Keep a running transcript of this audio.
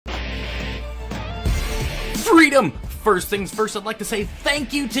Freedom! First things first, I'd like to say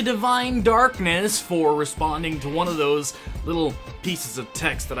thank you to Divine Darkness for responding to one of those little pieces of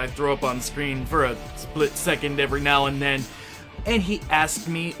text that I throw up on screen for a split second every now and then. And he asked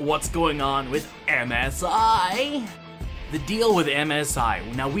me what's going on with MSI. The deal with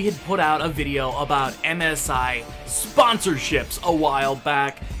MSI. Now, we had put out a video about MSI sponsorships a while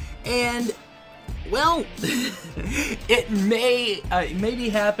back, and, well, it may be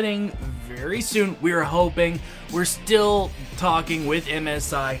happening very soon. We're hoping. We're still talking with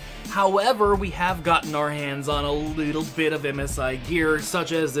MSI. However, we have gotten our hands on a little bit of MSI gear,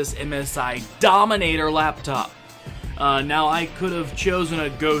 such as this MSI Dominator laptop. Now, I could have chosen a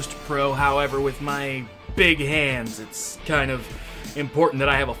Ghost Pro, however, with my big hands, it's kind of important that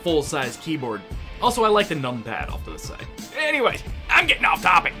I have a full-size keyboard. Also, I like the numpad off to the side. Anyways, I'm getting off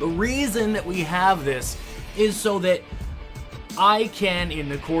topic. The reason that we have this is so that I can, in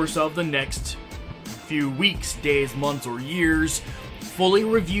the course of the next few weeks, days, months, or years, fully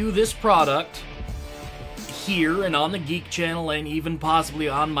review this product here and on the Geek channel and even possibly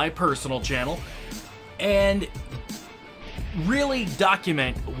on my personal channel, and really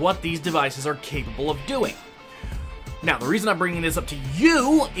document what these devices are capable of doing. Now, the reason I'm bringing this up to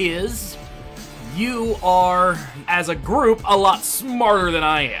you is you are, as a group, a lot smarter than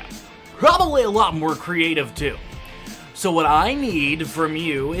I am. Probably a lot more creative, too. So what I need from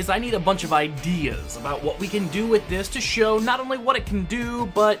you is I need a bunch of ideas about what we can do with this to show not only what it can do,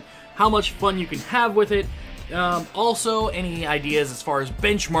 but how much fun you can have with it. Also, any ideas as far as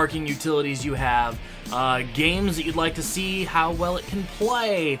benchmarking utilities you have, games that you'd like to see, how well it can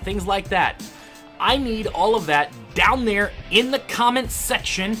play, things like that. I need all of that down there in the comments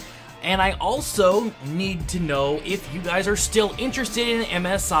section, and I also need to know if you guys are still interested in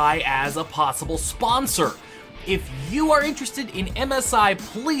MSI as a possible sponsor. If you are interested in MSI,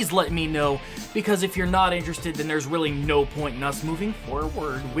 please let me know, because if you're not interested, then there's really no point in us moving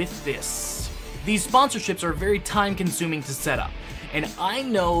forward with this. These sponsorships are very time-consuming to set up, and I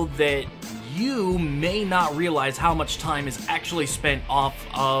know that you may not realize how much time is actually spent off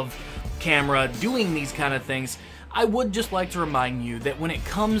of camera doing these kind of things. I would just like to remind you that when it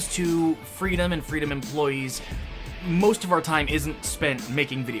comes to Freedom and Freedom employees, most of our time isn't spent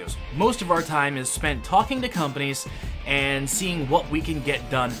making videos. Most of our time is spent talking to companies and seeing what we can get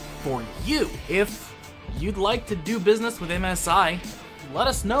done for you. If you'd like to do business with MSI, let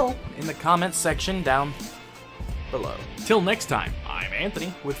us know in the comments section down below. Till next time, I'm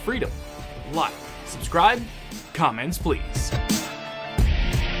Anthony with Freedom. Like, subscribe, comments please.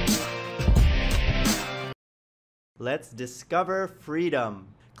 Let's discover freedom.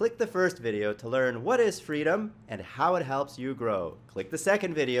 Click the first video to learn what is freedom and how it helps you grow. Click the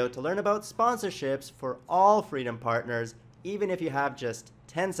second video to learn about sponsorships for all Freedom partners, even if you have just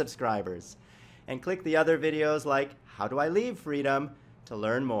 10 subscribers. And click the other videos like How Do I Leave Freedom to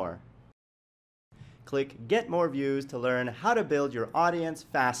learn more. Click Get More Views to learn how to build your audience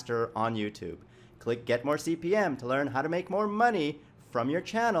faster on YouTube. Click Get More CPM to learn how to make more money from your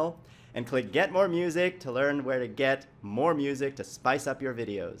channel. And click Get More Music to learn where to get more music to spice up your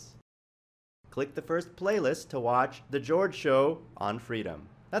videos. Click the first playlist to watch The George Show on Freedom.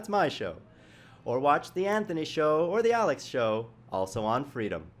 That's my show. Or watch The Anthony Show or The Alex Show, also on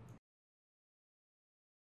Freedom.